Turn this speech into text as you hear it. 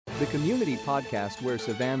the community podcast where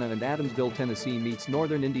Savannah and Adamsville, Tennessee meets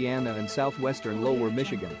northern Indiana and southwestern Lower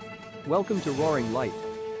Michigan. Welcome to Roaring Light,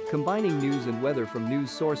 combining news and weather from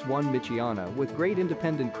News Source 1 Michiana with great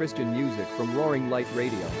independent Christian music from Roaring Light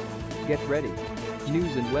Radio. Get ready.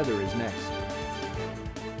 News and weather is next.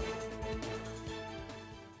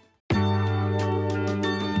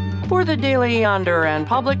 For the Daily Yonder and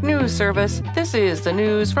Public News Service, this is the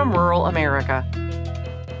news from rural America.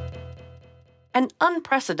 An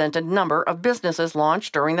unprecedented number of businesses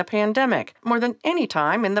launched during the pandemic, more than any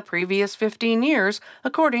time in the previous 15 years,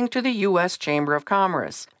 according to the U.S. Chamber of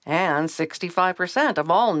Commerce. And 65% of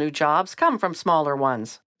all new jobs come from smaller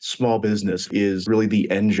ones. Small business is really the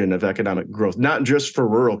engine of economic growth, not just for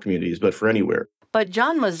rural communities, but for anywhere. But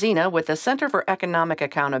John Mazzina with the Center for Economic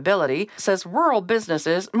Accountability says rural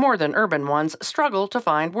businesses, more than urban ones, struggle to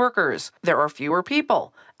find workers. There are fewer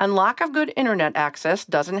people, and lack of good internet access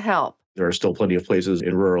doesn't help. There are still plenty of places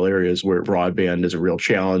in rural areas where broadband is a real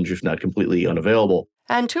challenge, if not completely unavailable.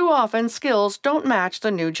 And too often, skills don't match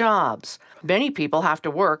the new jobs. Many people have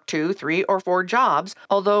to work 2, 3, or 4 jobs,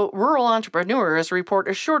 although rural entrepreneurs report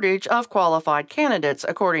a shortage of qualified candidates,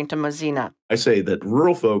 according to Mazzina. I say that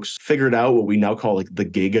rural folks figured out what we now call the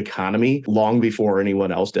gig economy long before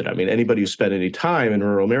anyone else did. I mean, anybody who spent any time in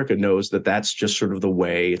rural America knows that that's just sort of the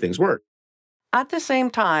way things work. At the same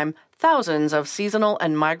time, thousands of seasonal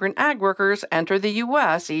and migrant ag workers enter the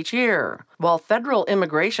U.S. each year. While federal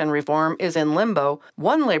immigration reform is in limbo,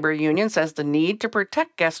 one labor union says the need to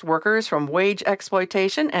protect guest workers from wage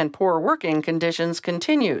exploitation and poor working conditions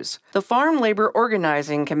continues. The Farm Labor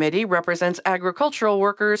Organizing Committee represents agricultural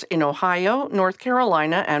workers in Ohio, North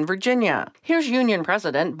Carolina, and Virginia. Here's Union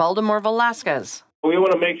President Baldomar Velasquez. We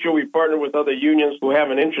want to make sure we partner with other unions who have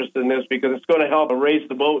an interest in this because it's going to help raise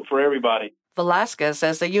the boat for everybody. Velasquez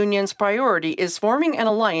says the union's priority is forming an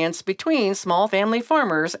alliance between small family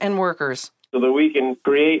farmers and workers, so that we can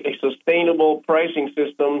create a sustainable pricing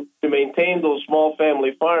system to maintain those small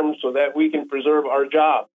family farms so that we can preserve our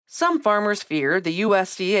jobs. Some farmers fear the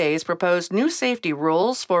USDA's proposed new safety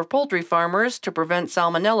rules for poultry farmers to prevent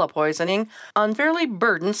salmonella poisoning unfairly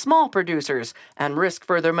burden small producers and risk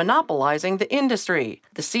further monopolizing the industry.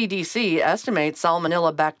 The CDC estimates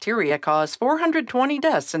salmonella bacteria cause 420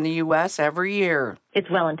 deaths in the U.S. every year.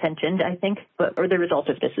 It's well-intentioned, I think, but the result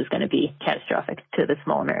of this is going to be catastrophic to the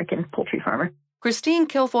small American poultry farmer. Christine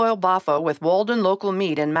Kilfoyle-Baffo with Walden Local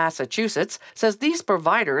Meat in Massachusetts says these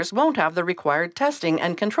providers won't have the required testing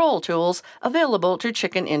and control tools available to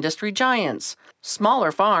chicken industry giants.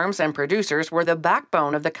 Smaller farms and producers were the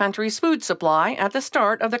backbone of the country's food supply at the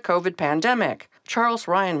start of the COVID pandemic. Charles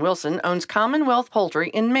Ryan Wilson owns Commonwealth Poultry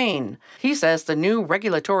in Maine. He says the new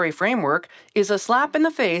regulatory framework is a slap in the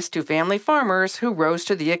face to family farmers who rose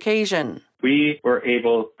to the occasion. We were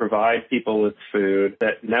able to provide people with food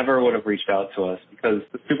that never would have reached out to us because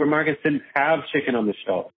the supermarkets didn't have chicken on the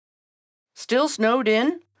shelf. Still snowed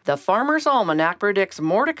in? The Farmer's Almanac predicts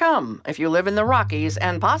more to come if you live in the Rockies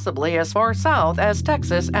and possibly as far south as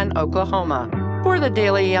Texas and Oklahoma. For the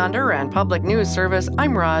Daily Yonder and Public News Service,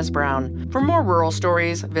 I'm Roz Brown. For more rural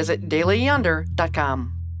stories, visit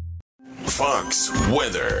dailyyonder.com. Fox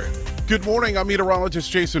Weather. Good morning, I'm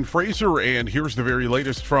meteorologist Jason Fraser, and here's the very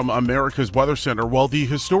latest from America's Weather Center. Well, the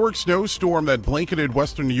historic snowstorm that blanketed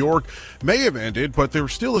western New York may have ended, but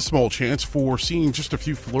there's still a small chance for seeing just a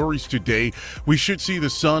few flurries today. We should see the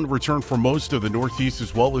sun return for most of the Northeast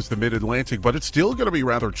as well as the Mid-Atlantic, but it's still going to be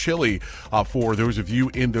rather chilly for those of you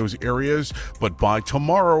in those areas. But by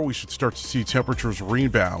tomorrow, we should start to see temperatures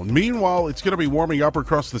rebound. Meanwhile, it's going to be warming up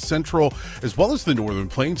across the central as well as the northern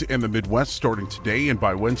plains and the Midwest starting today, and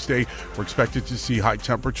by Wednesday, we're expected to see high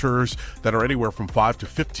temperatures that are anywhere from 5 to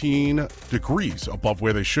 15 degrees above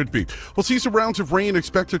where they should be. We'll see some rounds of rain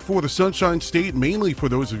expected for the Sunshine State, mainly for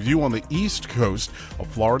those of you on the east coast of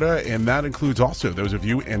Florida, and that includes also those of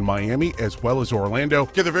you in Miami as well as Orlando.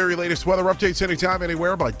 Get the very latest weather updates anytime,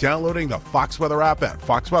 anywhere by downloading the Fox Weather app at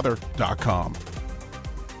foxweather.com.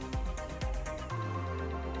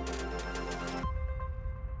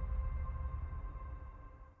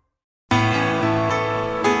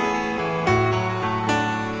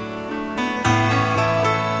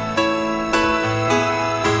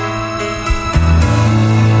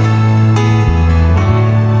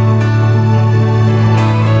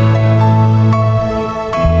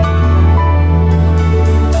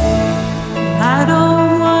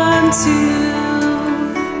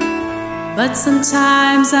 But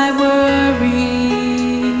sometimes I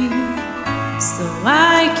worry, so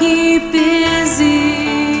I keep busy,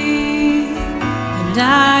 and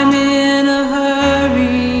I'm in a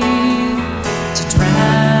hurry to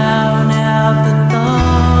drown out the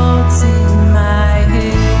thoughts in my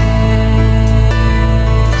head.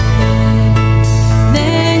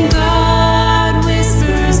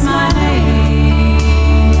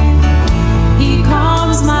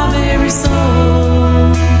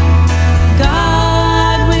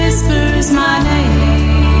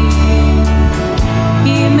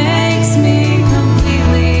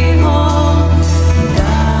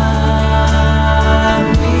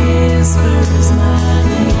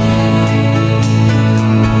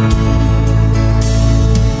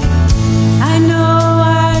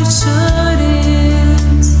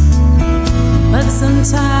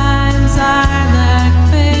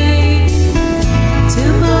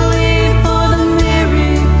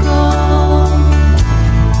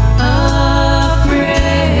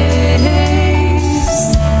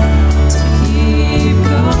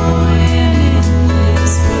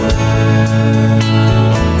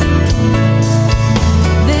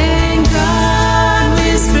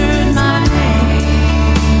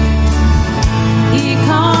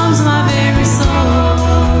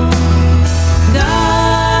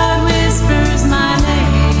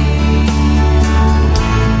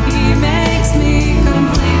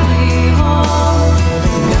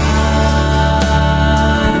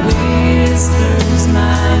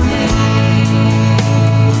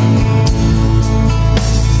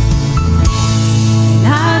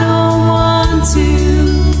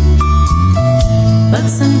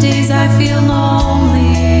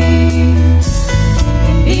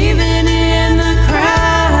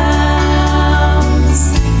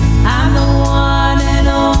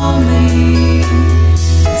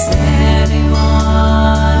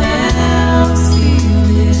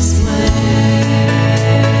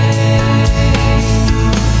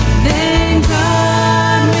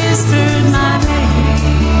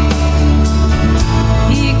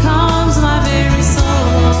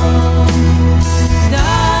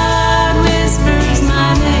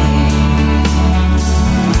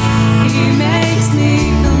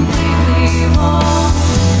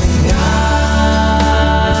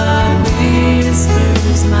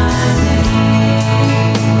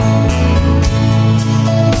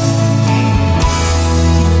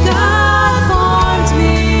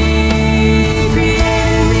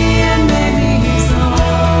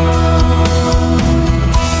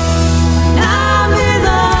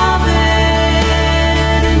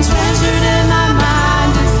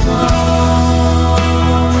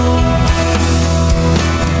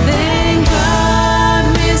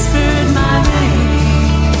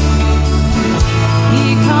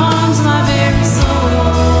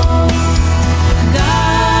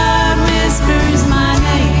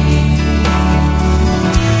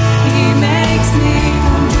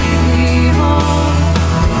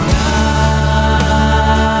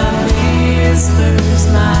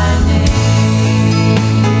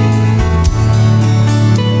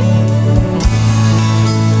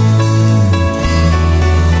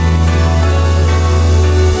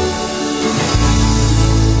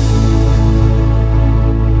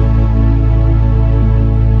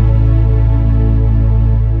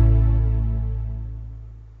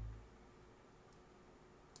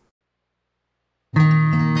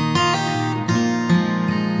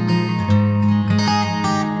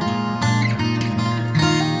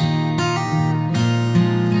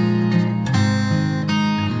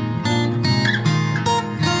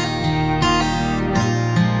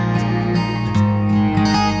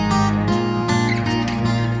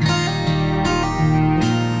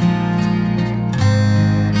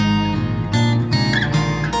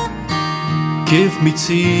 Give me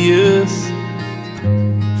tears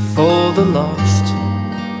for the lost.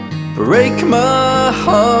 Break my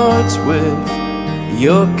heart with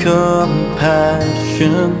your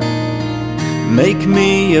compassion. Make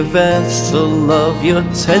me a vessel of your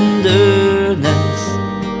tenderness.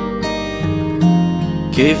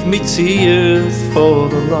 Give me tears for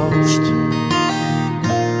the lost.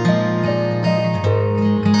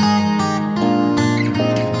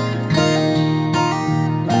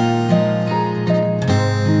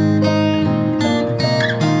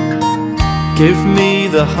 Give me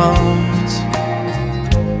the heart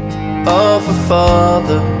of a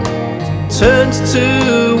father turned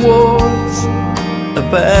towards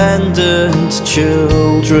abandoned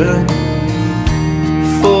children,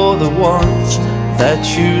 for the ones that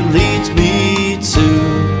you lead me to.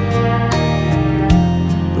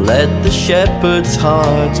 Let the shepherd's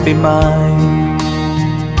heart be mine,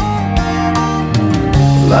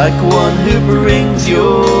 like one who brings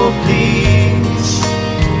your peace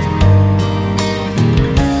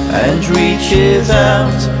and reaches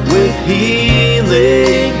out with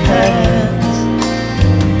healing hands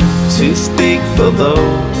to speak for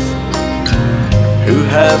those who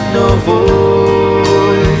have no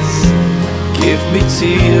voice. Give me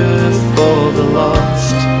tears for the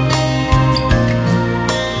lost.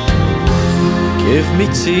 Give me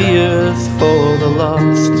tears for the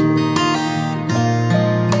lost.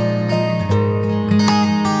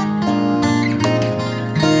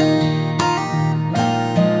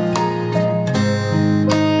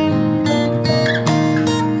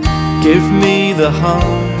 Give me the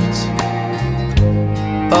heart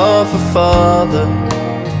of a father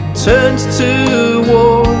turned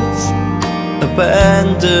towards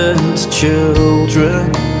abandoned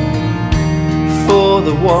children, for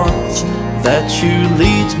the ones that you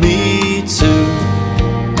lead me to.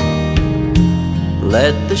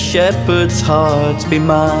 Let the shepherd's heart be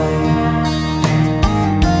mine,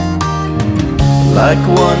 like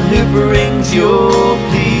one who brings your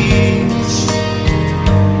peace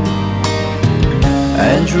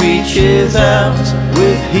and reaches out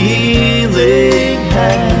with healing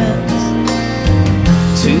hands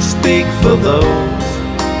to speak for those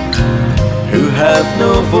who have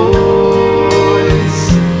no voice.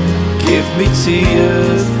 Give me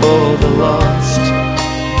tears for the lost.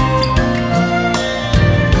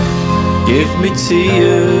 Give me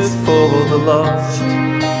tears for the lost.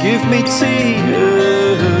 Give me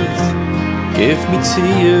tears. Give me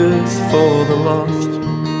tears for the lost.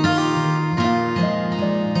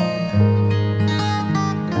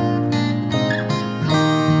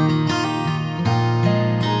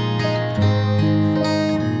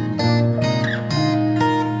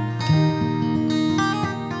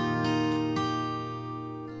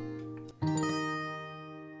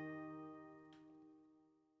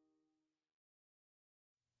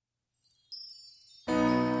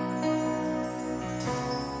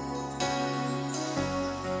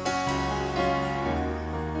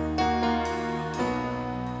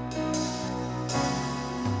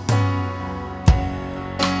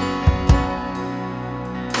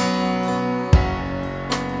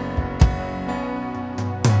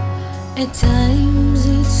 At times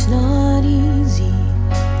it's not easy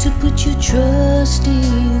to put your trust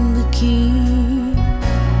in the King,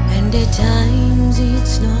 and at times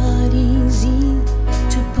it's not easy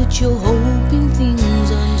to put your hope in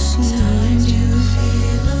things unseen.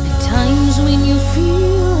 At times when you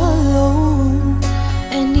feel alone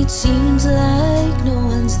and it seems like no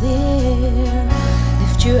one's there,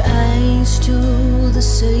 lift your eyes to the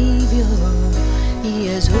Savior. He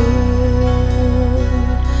has heard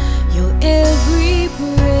your every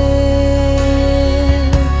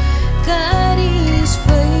prayer. God is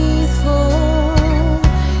faithful.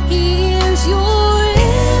 He hears your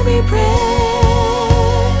every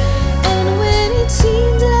prayer. And when it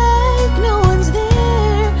seems like no one's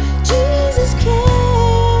there, Jesus cares.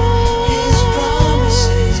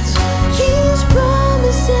 His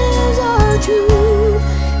promises are true.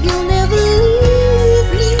 He'll never leave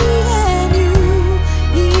me and you.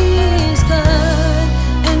 He is God,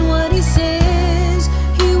 and what He says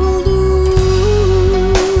He will do.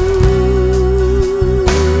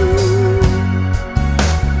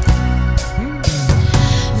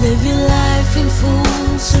 Live your life in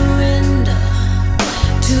full surrender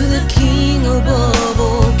to the King above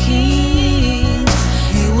all kings.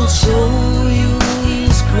 He will show you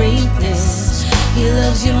His greatness. He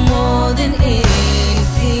loves you more than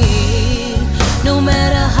anything. No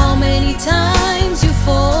matter how many times you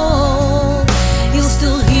fall, He'll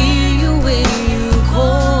still hear you when you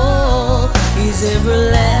call. His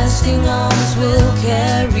everlasting arms will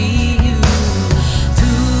carry you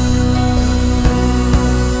through.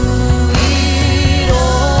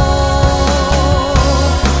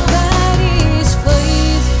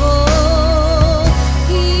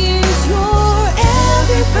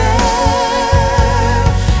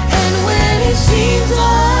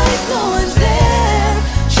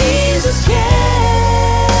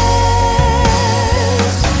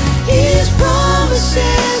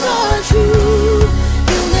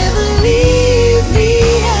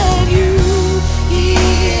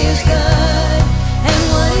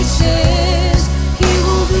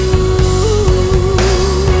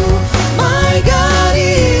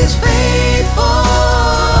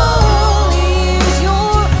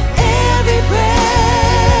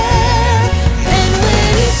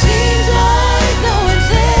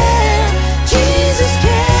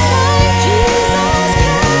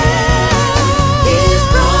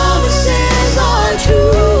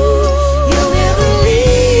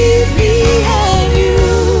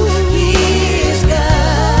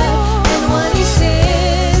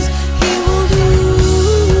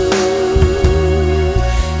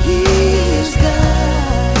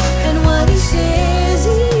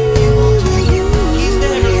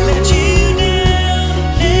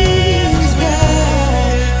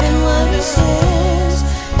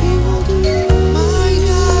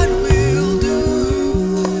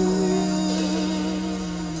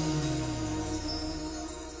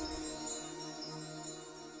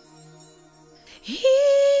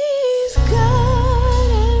 He's God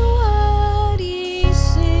and what he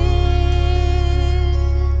says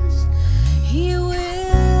he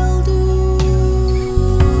will do.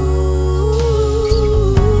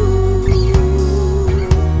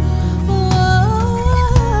 Oh,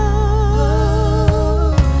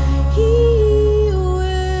 he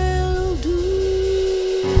will do.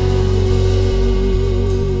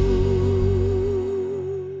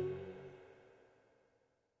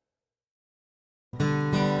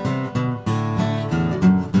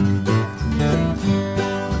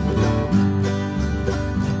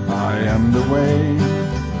 I am the way,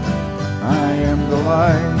 I am the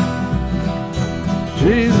light.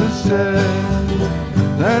 Jesus said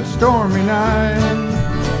that stormy night,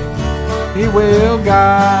 he will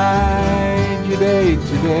guide you day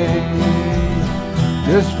to day.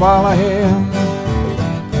 Just follow him,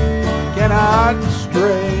 cannot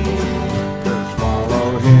stray. Just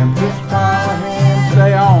follow him,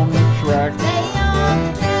 stay on the track.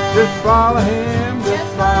 Just follow him,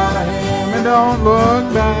 and don't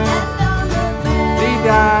look back. He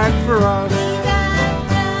died for us,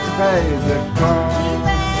 paid the cost.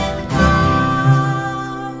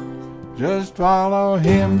 Just follow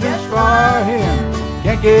him,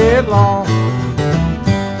 can't get lost.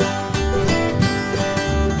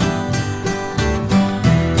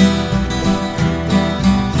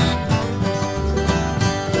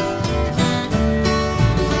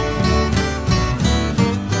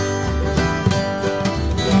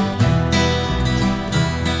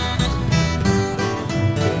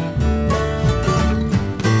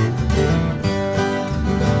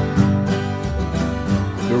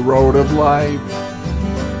 The road of life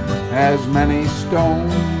has many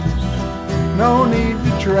stones, no need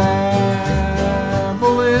to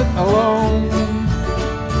travel it alone.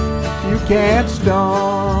 You can't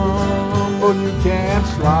stumble, you can't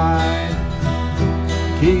slide,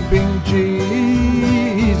 keeping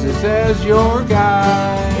Jesus as your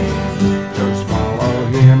guide. Just follow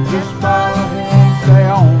him, stay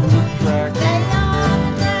on the track.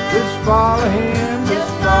 Just follow him,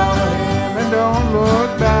 and don't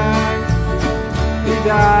look back. He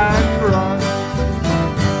died for us,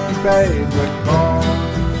 he paid the cost.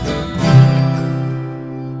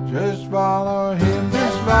 Just follow him,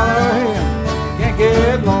 can't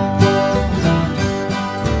get lost.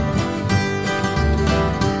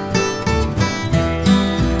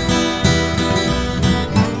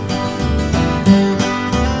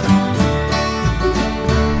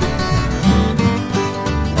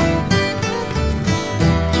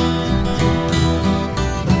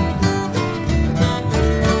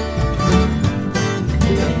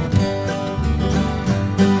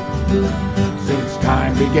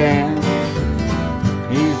 Began,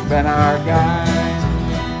 he's been our guide,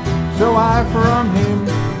 so I from him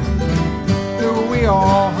do we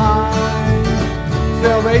all hide.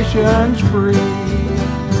 Salvation's free,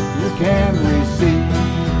 you can receive.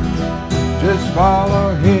 Just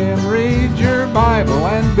follow him, read your Bible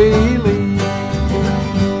and believe.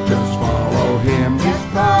 Just follow him,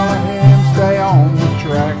 stay on the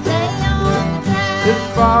track. Just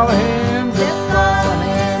follow him,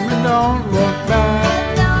 and don't look back.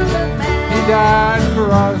 He died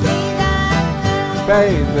for us,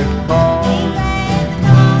 paid the cost.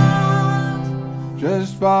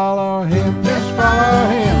 Just follow him,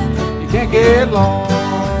 you can't get lost.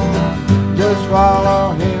 Just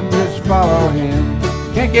follow him,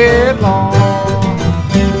 can't get lost.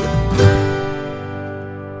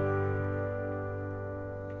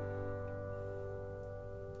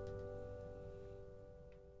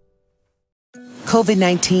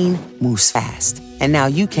 COVID-19 moves fast, and now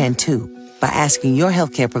you can too, by asking your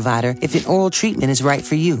healthcare provider if an oral treatment is right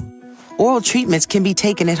for you. Oral treatments can be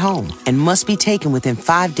taken at home and must be taken within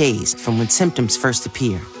 5 days from when symptoms first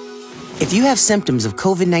appear. If you have symptoms of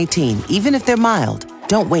COVID-19, even if they're mild,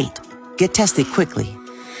 don't wait. Get tested quickly.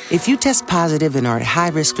 If you test positive and are at high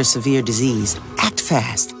risk for severe disease, act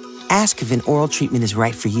fast. Ask if an oral treatment is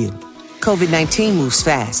right for you. COVID-19 moves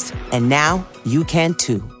fast, and now you can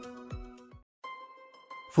too.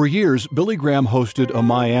 For years, Billy Graham hosted a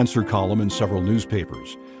My Answer column in several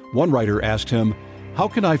newspapers. One writer asked him, "How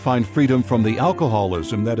can I find freedom from the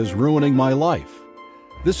alcoholism that is ruining my life?"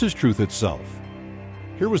 This is truth itself.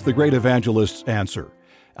 Here was the great evangelist's answer.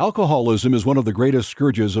 Alcoholism is one of the greatest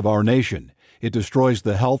scourges of our nation. It destroys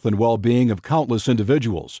the health and well-being of countless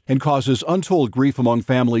individuals and causes untold grief among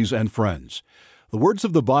families and friends. The words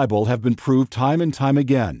of the Bible have been proved time and time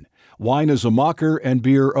again. Wine is a mocker and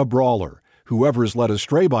beer a brawler. Whoever is led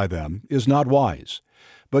astray by them is not wise.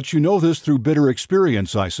 But you know this through bitter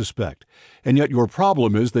experience, I suspect, and yet your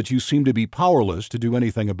problem is that you seem to be powerless to do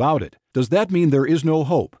anything about it. Does that mean there is no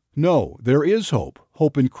hope? No, there is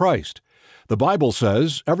hope in Christ. The Bible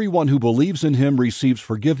says, everyone who believes in him receives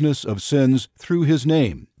forgiveness of sins through his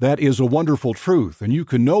name. That is a wonderful truth, and you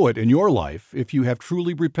can know it in your life if you have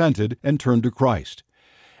truly repented and turned to Christ.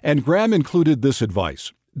 And Graham included this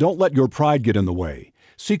advice: don't let your pride get in the way.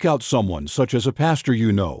 Seek out someone, such as a pastor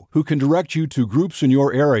you know, who can direct you to groups in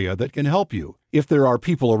your area that can help you. If there are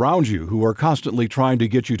people around you who are constantly trying to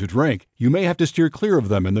get you to drink, you may have to steer clear of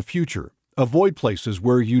them in the future. Avoid places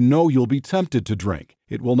where you know you'll be tempted to drink.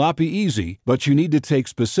 It will not be easy, but you need to take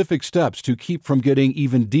specific steps to keep from getting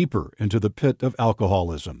even deeper into the pit of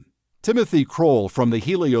alcoholism. Timothy Kroll from the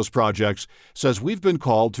Helios Projects says we've been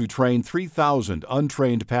called to train 3,000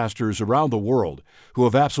 untrained pastors around the world who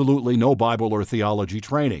have absolutely no Bible or theology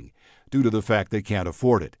training, due to the fact they can't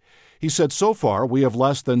afford it. He said so far we have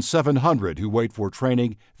less than 700 who wait for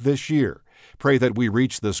training this year. Pray that we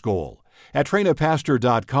reach this goal. At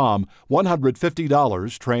trainapastor.com,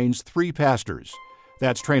 $150 trains 3 pastors.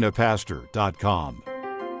 That's trainapastor.com.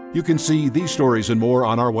 You can see these stories and more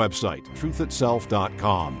on our website,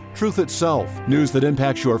 truthitself.com. Truth Itself, news that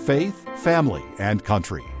impacts your faith, family, and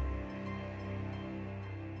country.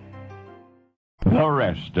 The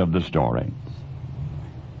rest of the story.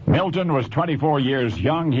 Milton was 24 years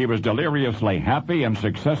young. He was deliriously happy and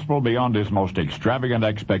successful beyond his most extravagant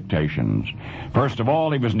expectations. First of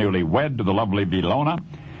all, he was newly wed to the lovely Vilona,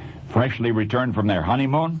 freshly returned from their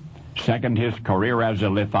honeymoon. Second, his career as a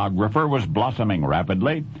lithographer was blossoming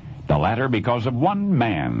rapidly, the latter because of one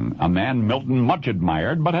man, a man Milton much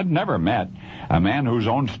admired but had never met, a man whose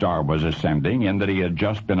own star was ascending in that he had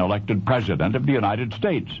just been elected President of the United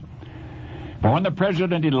States. For when the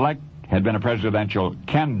President-elect had been a presidential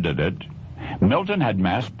candidate, Milton had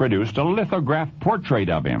mass-produced a lithograph portrait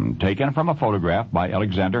of him, taken from a photograph by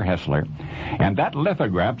Alexander Hessler, and that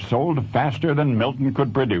lithograph sold faster than Milton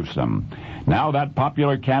could produce them. Now that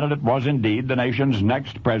popular candidate was indeed the nation's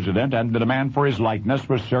next president, and the demand for his likeness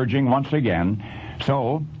was surging once again.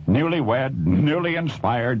 So, newlywed, newly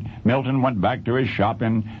inspired, Milton went back to his shop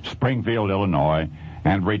in Springfield, Illinois,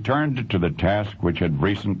 and returned to the task which had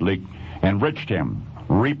recently enriched him,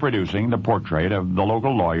 reproducing the portrait of the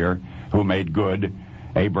local lawyer who made good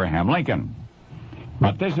Abraham Lincoln.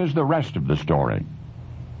 But this is the rest of the story.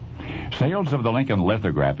 Sales of the Lincoln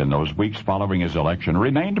lithograph in those weeks following his election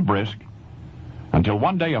remained brisk until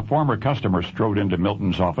one day a former customer strode into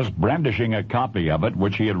Milton's office brandishing a copy of it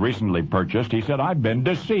which he had recently purchased. He said, "I've been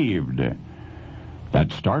deceived."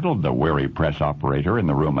 That startled the weary press operator in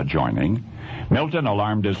the room adjoining. Milton,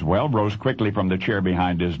 alarmed as well, rose quickly from the chair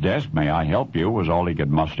behind his desk. "May I help you?" was all he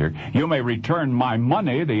could muster. "You may return my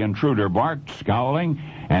money," the intruder barked, scowling,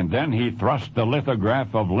 and then he thrust the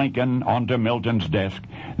lithograph of Lincoln onto Milton's desk.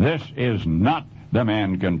 "This is not," the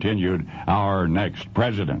man continued, "our next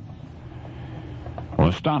president." Well,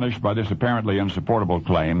 astonished by this apparently insupportable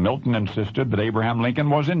claim, Milton insisted that Abraham Lincoln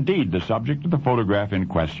was indeed the subject of the photograph in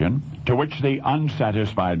question, to which the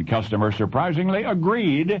unsatisfied customer surprisingly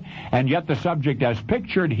agreed, and yet the subject as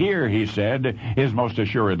pictured here, he said, is most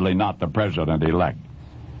assuredly not the president-elect.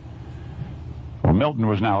 Well, Milton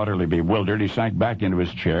was now utterly bewildered. He sank back into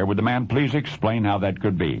his chair. Would the man please explain how that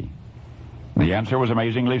could be? The answer was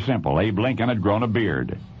amazingly simple. Abe Lincoln had grown a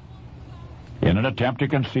beard. In an attempt to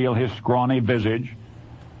conceal his scrawny visage,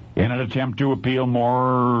 in an attempt to appeal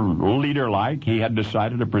more leader-like, he had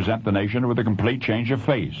decided to present the nation with a complete change of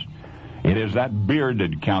face. It is that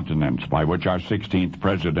bearded countenance by which our 16th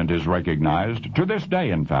president is recognized, to this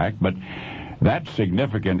day, in fact, but that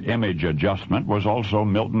significant image adjustment was also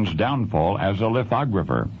Milton's downfall as a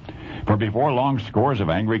lithographer. For before long, scores of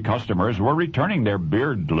angry customers were returning their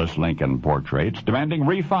beardless Lincoln portraits, demanding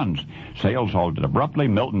refunds. Sales halted abruptly.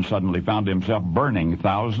 Milton suddenly found himself burning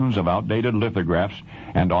thousands of outdated lithographs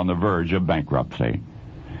and on the verge of bankruptcy.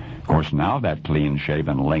 Of course, now that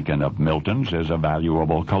clean-shaven Lincoln of Milton's is a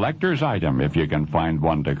valuable collector's item, if you can find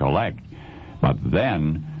one to collect. But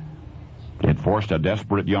then it forced a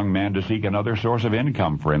desperate young man to seek another source of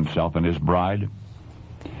income for himself and his bride.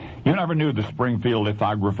 You never knew the Springfield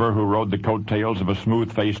lithographer who rode the coattails of a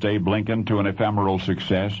smooth-faced Abe Lincoln to an ephemeral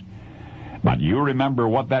success. But you remember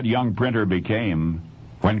what that young printer became.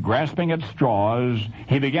 When grasping at straws,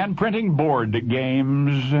 he began printing board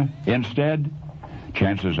games instead.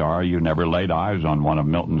 Chances are you never laid eyes on one of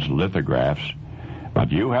Milton's lithographs,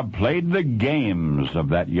 but you have played the games of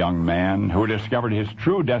that young man who discovered his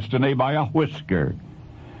true destiny by a whisker.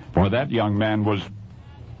 For that young man was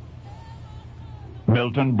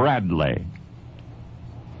Milton Bradley.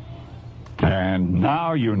 And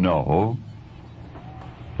now you know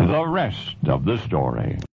The rest of the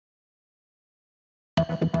story.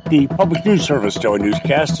 The Public News Service Daily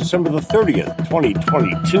Newscast, December the 30th,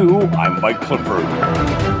 2022. I'm Mike Clifford.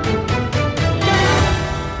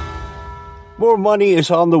 More money is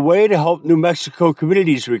on the way to help New Mexico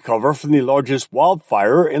communities recover from the largest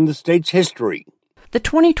wildfire in the state's history. The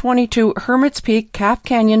 2022 Hermit's Peak Calf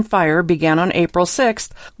Canyon fire began on April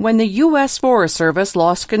 6th when the U.S. Forest Service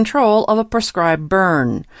lost control of a prescribed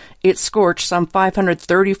burn. It scorched some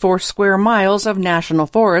 534 square miles of national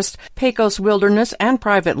forest, Pecos wilderness, and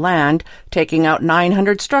private land, taking out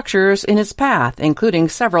 900 structures in its path, including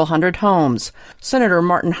several hundred homes. Senator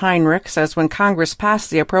Martin Heinrich says when Congress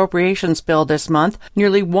passed the appropriations bill this month,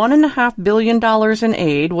 nearly $1.5 billion in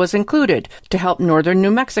aid was included to help northern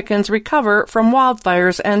New Mexicans recover from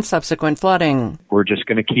wildfires and subsequent flooding. We're just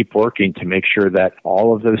going to keep working to make sure that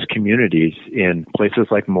all of those communities in places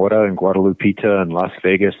like Mora and Guadalupita and Las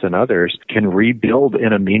Vegas and others can rebuild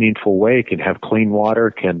in a meaningful way, can have clean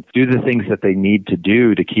water, can do the things that they need to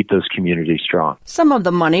do to keep those communities strong. Some of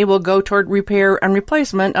the money will go toward repair and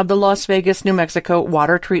replacement of the Las Vegas, New Mexico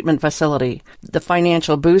water treatment facility. The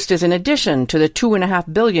financial boost is in addition to the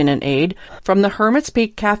 $2.5 billion in aid from the Hermit's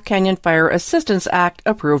Peak Calf Canyon Fire Assistance Act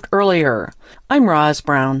approved earlier. I'm Roz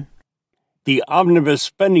Brown. The omnibus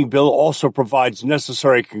spending bill also provides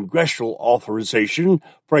necessary congressional authorization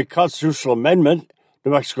for a constitutional amendment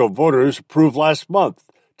New Mexico voters approved last month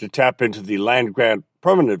to tap into the Land Grant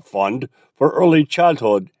Permanent Fund for early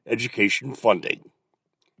childhood education funding.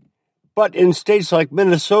 But in states like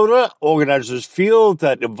Minnesota, organizers feel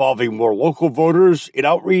that involving more local voters in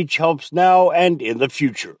outreach helps now and in the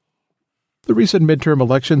future. The recent midterm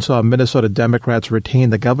election saw Minnesota Democrats retain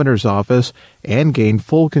the governor's office and gain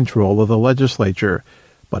full control of the legislature,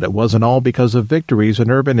 but it wasn't all because of victories in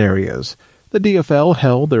urban areas. The DFL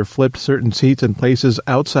held or flipped certain seats in places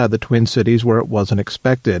outside the Twin Cities where it wasn't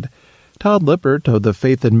expected. Todd Lippert of the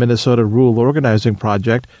Faith in Minnesota Rural Organizing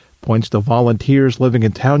Project points to volunteers living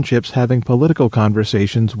in townships having political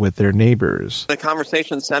conversations with their neighbors. The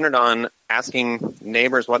conversation centered on asking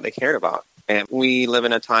neighbors what they cared about. And we live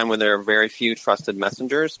in a time where there are very few trusted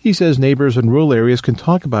messengers. He says neighbors in rural areas can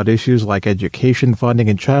talk about issues like education funding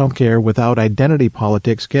and childcare without identity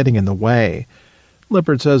politics getting in the way.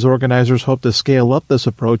 Lippert says organizers hope to scale up this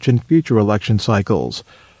approach in future election cycles.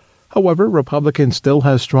 However, Republicans still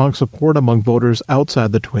have strong support among voters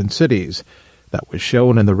outside the Twin Cities. That was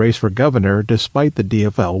shown in the race for governor despite the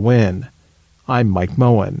DFL win. I'm Mike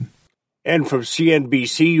Moen. And from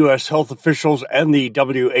CNBC, U.S. health officials and the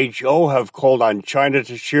WHO have called on China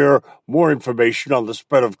to share more information on the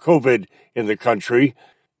spread of COVID in the country.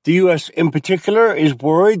 The U.S. in particular is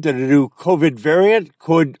worried that a new COVID variant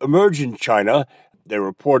could emerge in China. They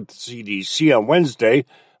report the CDC on Wednesday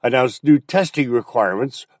announced new testing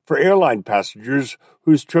requirements for airline passengers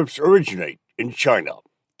whose trips originate in China.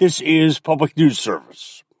 This is Public News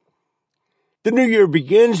Service. The new year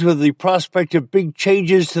begins with the prospect of big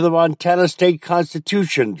changes to the Montana State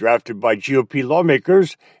Constitution drafted by GOP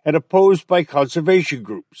lawmakers and opposed by conservation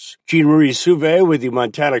groups. Jean Marie Sauvé with the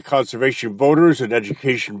Montana Conservation Voters and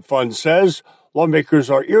Education Fund says lawmakers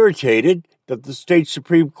are irritated that the state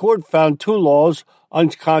Supreme Court found two laws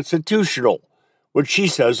unconstitutional, which she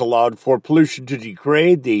says allowed for pollution to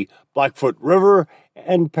degrade the Blackfoot River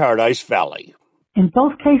and Paradise Valley. In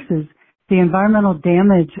both cases, the environmental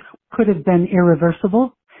damage could have been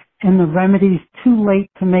irreversible, and the remedies too late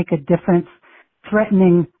to make a difference,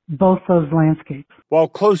 threatening both those landscapes. While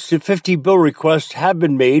close to 50 bill requests have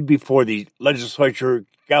been made before the legislature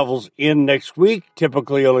gavels in next week,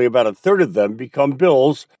 typically only about a third of them become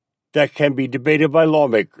bills that can be debated by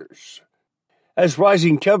lawmakers. As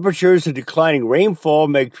rising temperatures and declining rainfall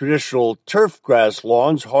make traditional turf grass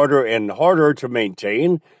lawns harder and harder to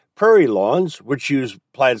maintain, prairie lawns, which use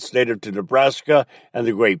plants native to Nebraska and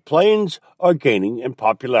the Great Plains, are gaining in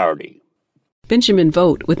popularity. Benjamin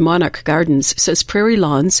Vogt with Monarch Gardens says prairie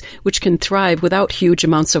lawns, which can thrive without huge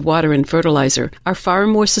amounts of water and fertilizer, are far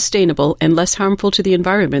more sustainable and less harmful to the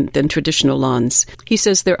environment than traditional lawns. He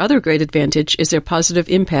says their other great advantage is their positive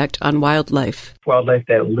impact on wildlife. Wildlife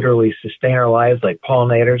that literally sustain our lives, like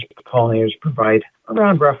pollinators. Pollinators provide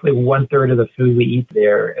around roughly 1/3 of the food we eat.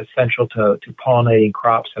 They're essential to pollinating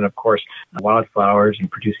crops and, of course, wildflowers and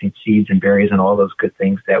producing seeds and berries and all those good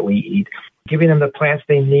things that we eat. Giving them the plants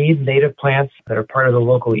they need, native plants that are part of the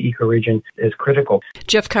local ecoregion, is critical.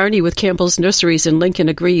 Jeff Carney with Campbell's Nurseries in Lincoln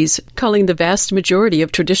agrees, calling the vast majority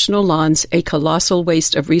of traditional lawns a colossal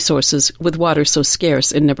waste of resources with water so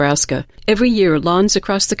scarce in Nebraska. Every year, lawns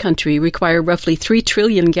across the country require roughly 3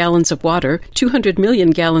 trillion gallons of water, 200 million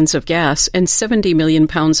gallons of gas, and 70 million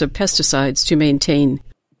pounds of pesticides to maintain.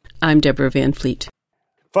 I'm Deborah Van Fleet.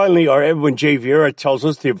 Finally, our Edwin J. Vieira tells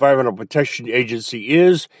us the Environmental Protection Agency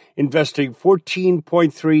is investing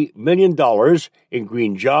 $14.3 million in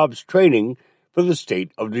green jobs training for the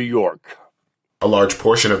state of New York. A large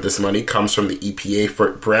portion of this money comes from the EPA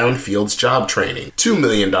for brownfields job training. $2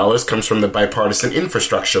 million comes from the bipartisan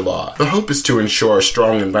infrastructure law. The hope is to ensure a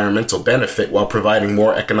strong environmental benefit while providing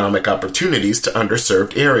more economic opportunities to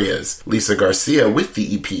underserved areas. Lisa Garcia with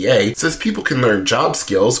the EPA says people can learn job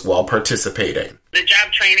skills while participating. The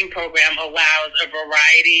job training program allows a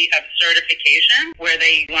variety of certifications where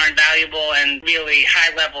they learn valuable and really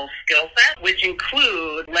high-level skill sets, which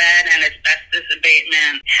include lead and asbestos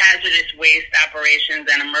abatement, hazardous waste operations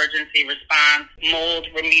and emergency response, mold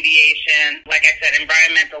remediation, like I said,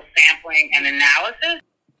 environmental sampling and analysis.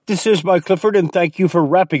 This is Mike Clifford, and thank you for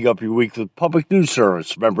wrapping up your week with Public News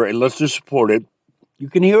Service. Remember, and listener-supported. You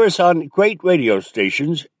can hear us on great radio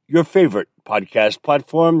stations, your favorite podcast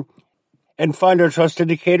platform, and find our trust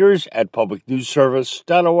indicators at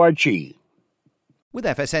publicnewsservice.org. With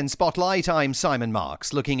FSN Spotlight, I'm Simon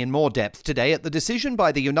Marks, looking in more depth today at the decision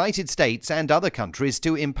by the United States and other countries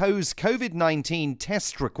to impose COVID-19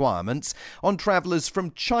 test requirements on travellers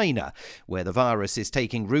from China, where the virus is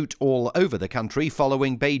taking root all over the country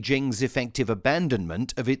following Beijing's effective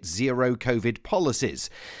abandonment of its zero-COVID policies.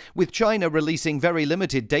 With China releasing very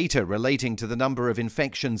limited data relating to the number of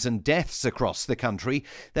infections and deaths across the country,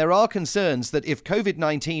 there are concerns that if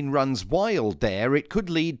COVID-19 runs wild there, it could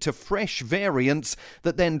lead to fresh variants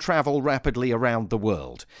that then travel rapidly around the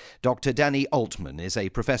world. Dr. Danny Altman is a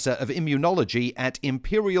professor of immunology at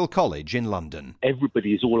Imperial College in London.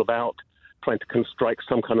 Everybody is all about trying to strike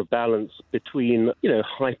some kind of balance between,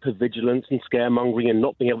 hypervigilance and scaremongering and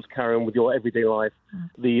not being able to carry on with your everyday life.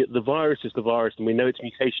 The virus is the virus, and we know its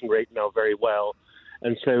mutation rate now very well.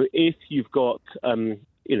 And so if you've got,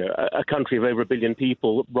 a country of over 1 billion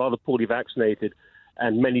people rather poorly vaccinated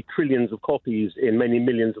and many trillions of copies in many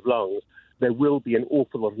millions of lungs, there will be an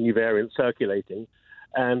awful lot of new variants circulating,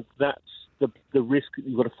 and that's the risk that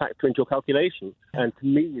you've got to factor into your calculation. And to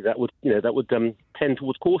me, that would tend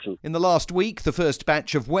towards caution. In the last week, the first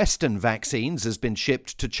batch of Western vaccines has been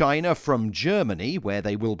shipped to China from Germany, where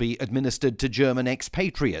they will be administered to German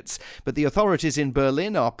expatriates. But the authorities in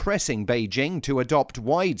Berlin are pressing Beijing to adopt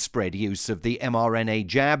widespread use of the mRNA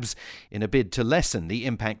jabs in a bid to lessen the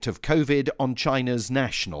impact of COVID on China's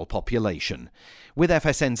national population. With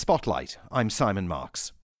FSN Spotlight, I'm Simon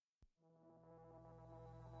Marks.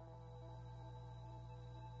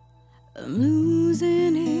 I'm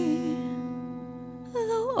losing it,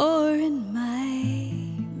 the war in my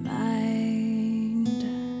mind.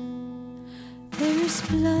 There's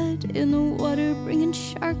blood in the water, bringing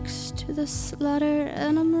sharks to the slaughter,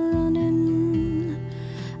 and I'm running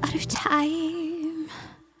out of time.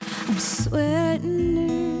 I'm sweating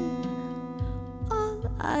it, all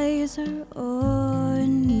eyes are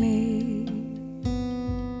on me.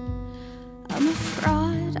 I'm a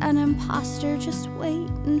fraud, an imposter, just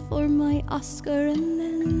waiting for my Oscar, and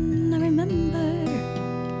then I remember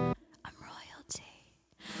I'm royalty.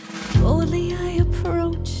 Boldly I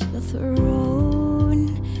approach the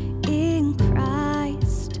throne in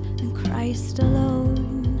Christ and Christ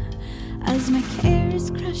alone. As my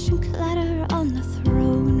cares crush and clatter on the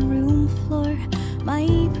throne room floor,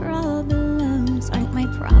 my problems aren't my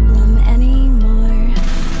problem anymore.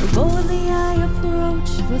 Boldly I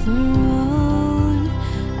approach the throne,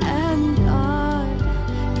 and God,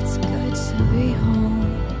 it's good to be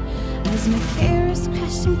home. As my cares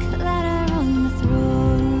crash and clatter on the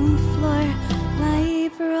throne room floor, my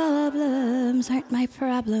problems aren't my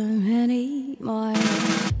problem anymore.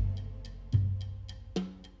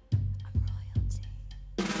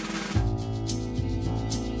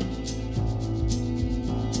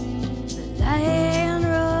 The lion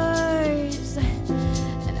roars,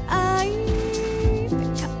 and I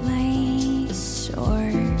pick up my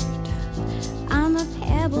sword. I'm a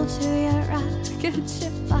pebble to your rock, a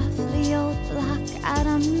chip off the old block, and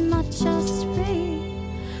I'm not just free,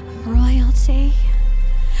 I'm royalty.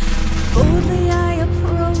 Boldly I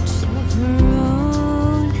approach the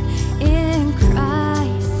throne,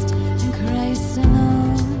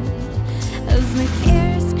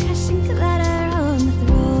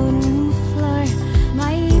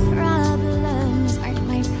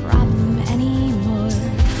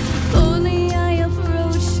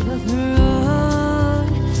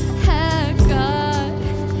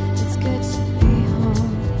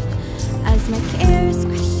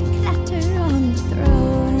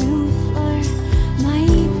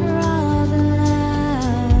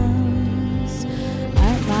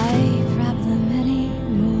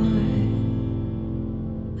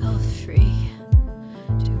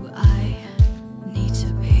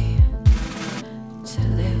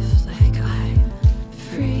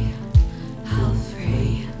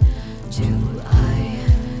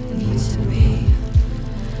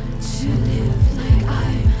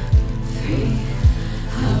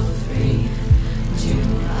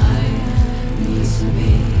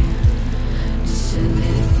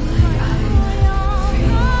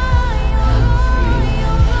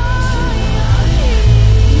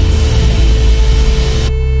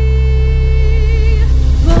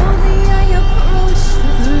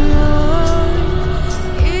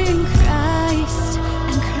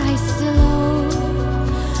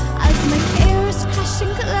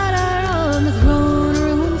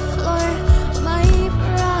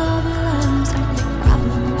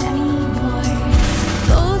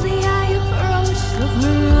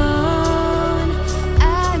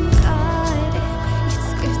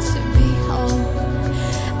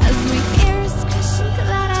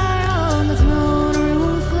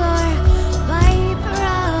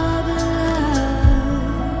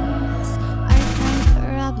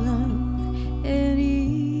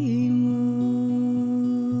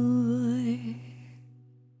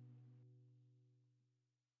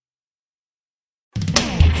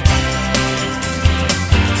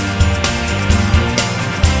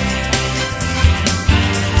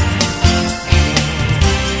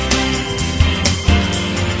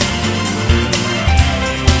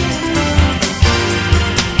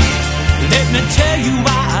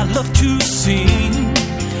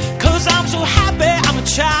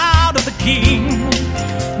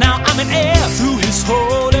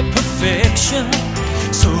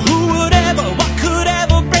 connection. So who would ever, what could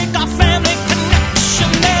ever break our family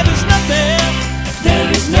connection? There is nothing.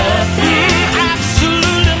 There is nothing.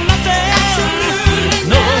 Absolutely nothing. Absolutely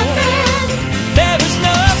no. Nothing. There is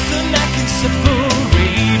nothing that can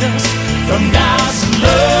separate us from God's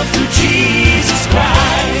love through Jesus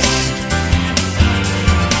Christ.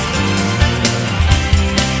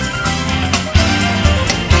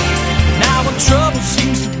 Now when trouble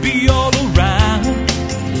seems to be all around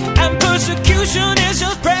and persecution is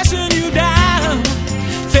just pressing you down,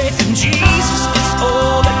 faith in Jesus is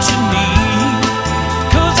all that you need.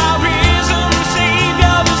 'Cause our risen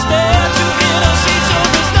Savior is there to intercede. So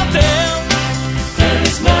there's nothing. There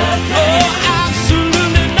is nothing. Oh,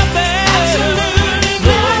 absolutely nothing. Absolutely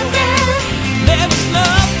nothing. There is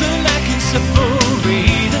nothing that can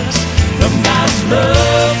separate us from God's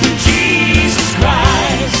love through Jesus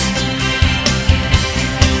Christ.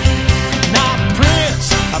 Not prince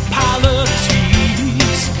of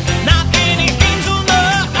polities, not any angel, no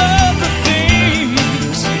other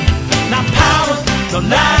things, not power, no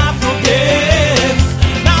life, no death,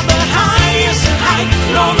 not the highest in height,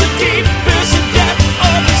 nor the deepest in depth.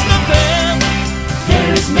 Oh, there's nothing.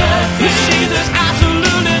 There is nothing. You see, there's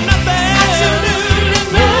absolutely nothing. Absolutely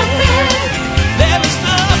nothing. There is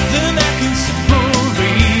nothing that can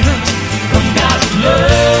separate us from God's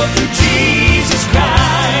love through Jesus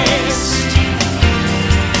Christ.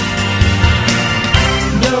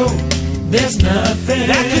 No, there's nothing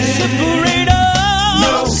that could separate us.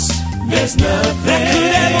 No, there's nothing that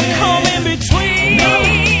could ever come in between. No,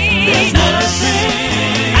 there's nothing.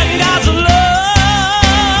 And God's love,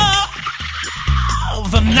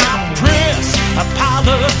 not prince of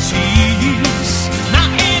polities, not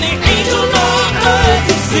any angel, nor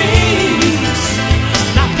other things,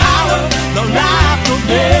 not power, no life, no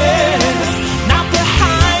death, not the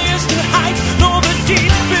highest in height, nor the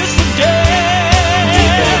deepest in depth.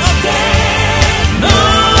 Deepest depth. No,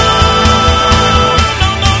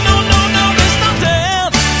 there's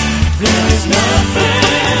nothing. There is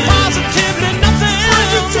nothing. Positively nothing.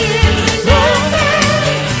 Positively nothing.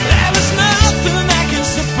 There is nothing that can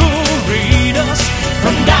separate us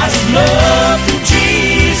from God's love through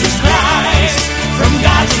Jesus Christ. From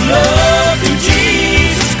God's love through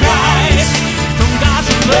Jesus Christ. From God's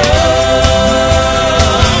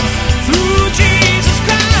love through Jesus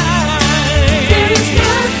Christ. There is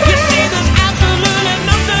nothing. You see, there's absolutely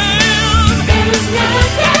nothing. There is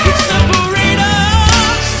nothing that can separate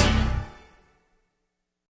us.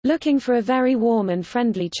 Looking for a very warm and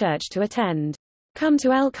friendly church to attend? Come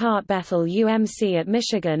to Elkhart Bethel UMC at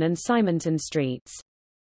Michigan and Simonton Streets.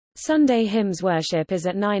 Sunday hymns worship is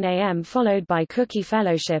at 9 a.m. followed by cookie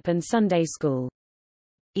fellowship and Sunday school.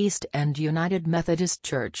 East End United Methodist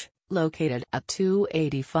Church, located at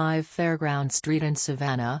 285 Fairground Street in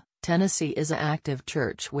Savannah, Tennessee, is an active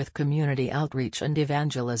church with community outreach and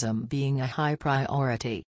evangelism being a high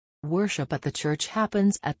priority. Worship at the church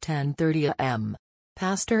happens at 10:30 a.m.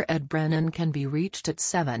 Pastor Ed Brennan can be reached at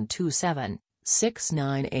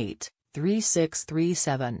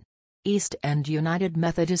 727-698-3637. East End United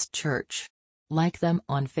Methodist Church. Like them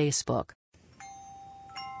on Facebook.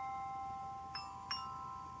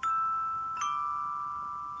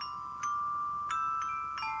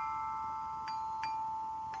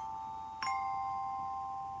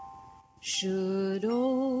 Should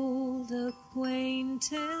old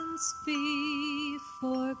acquaintance be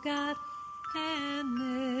forgot and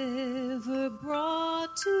never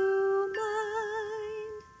brought to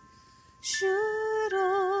mind? Should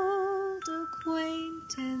old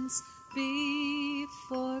acquaintance be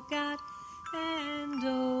forgot and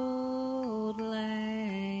old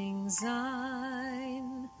lang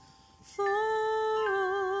syne? For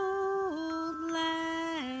old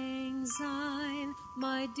lang syne,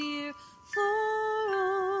 my dear, for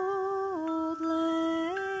old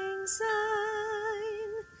lang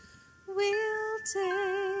syne, we'll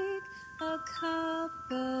take a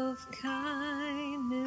cup of kindness.